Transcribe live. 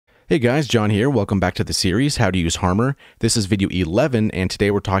Hey guys, John here. Welcome back to the series, How to Use Harmor. This is video 11, and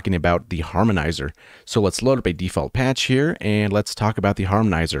today we're talking about the Harmonizer. So let's load up a default patch here, and let's talk about the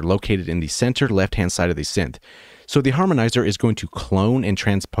Harmonizer, located in the center left-hand side of the synth. So the Harmonizer is going to clone and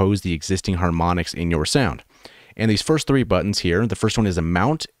transpose the existing harmonics in your sound. And these first three buttons here, the first one is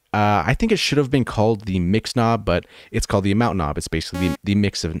Amount. I think it should have been called the Mix knob, but it's called the Amount knob. It's basically the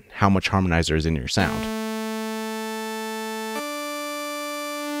mix of how much Harmonizer is in your sound.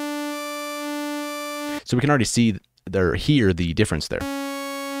 So we can already see hear the difference there.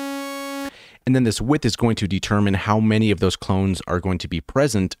 And then this width is going to determine how many of those clones are going to be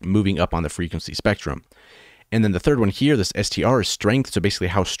present moving up on the frequency spectrum. And then the third one here, this STR, is strength, so basically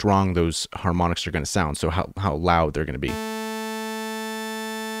how strong those harmonics are going to sound, so how loud they're going to be.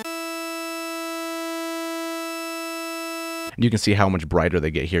 And you can see how much brighter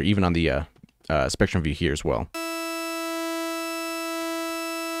they get here, even on the spectrum view here as well.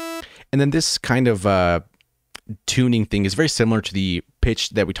 And then this kind of tuning thing is very similar to the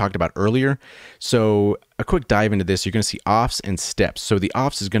pitch that we talked about earlier. So a quick dive into this, you're going to see offs and steps. So the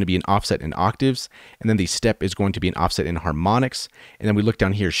offs is going to be an offset in octaves, and then the step is going to be an offset in harmonics. And then we look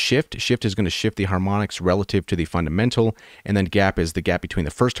down here, shift. Shift is going to shift the harmonics relative to the fundamental, and then gap is the gap between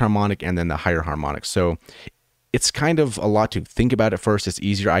the first harmonic and then the higher harmonics. So it's kind of a lot to think about at first. It's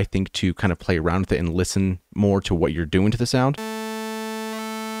easier, I think, to kind of play around with it and listen more to what you're doing to the sound.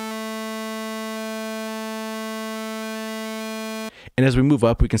 And as we move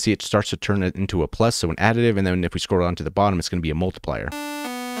up, we can see it starts to turn it into a plus, so an additive, and then if we scroll down to the bottom, it's going to be a multiplier.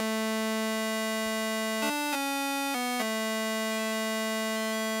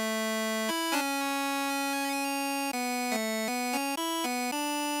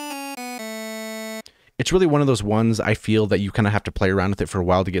 It's really one of those ones I feel that you kind of have to play around with it for a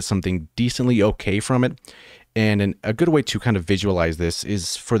while to get something decently okay from it. And a good way to kind of visualize this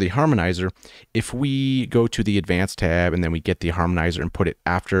is for the Harmonizer. If we go to the Advanced tab and then we get the Harmonizer and put it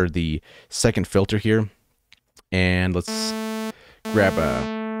after the second filter here, and let's grab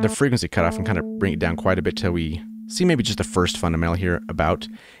the frequency cutoff and kind of bring it down quite a bit till we see maybe just the first fundamental here, about.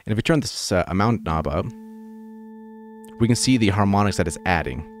 And if we turn this Amount knob up, we can see the harmonics that it's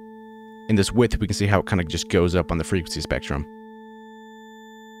adding. In this width, we can see how it kind of just goes up on the frequency spectrum.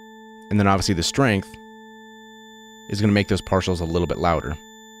 And then obviously the strength is going to make those partials a little bit louder.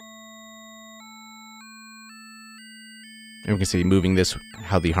 And we can see moving this,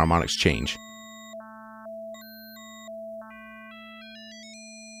 how the harmonics change.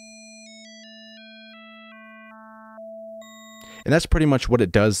 And that's pretty much what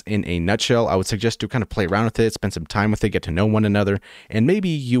it does in a nutshell. I would suggest to kind of play around with it, spend some time with it, get to know one another, and maybe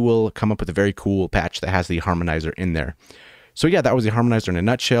you will come up with a very cool patch that has the Harmonizer in there. So yeah, that was the Harmonizer in a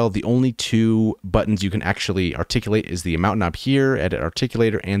nutshell. The only two buttons you can actually articulate is the Amount knob here, Edit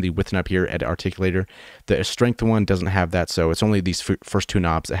Articulator, and the Width knob here, Edit Articulator. The Strength one doesn't have that, so it's only these first two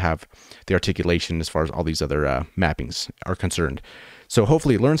knobs that have the articulation as far as all these other mappings are concerned. So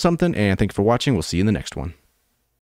hopefully you learned something, and thank you for watching. We'll see you in the next one.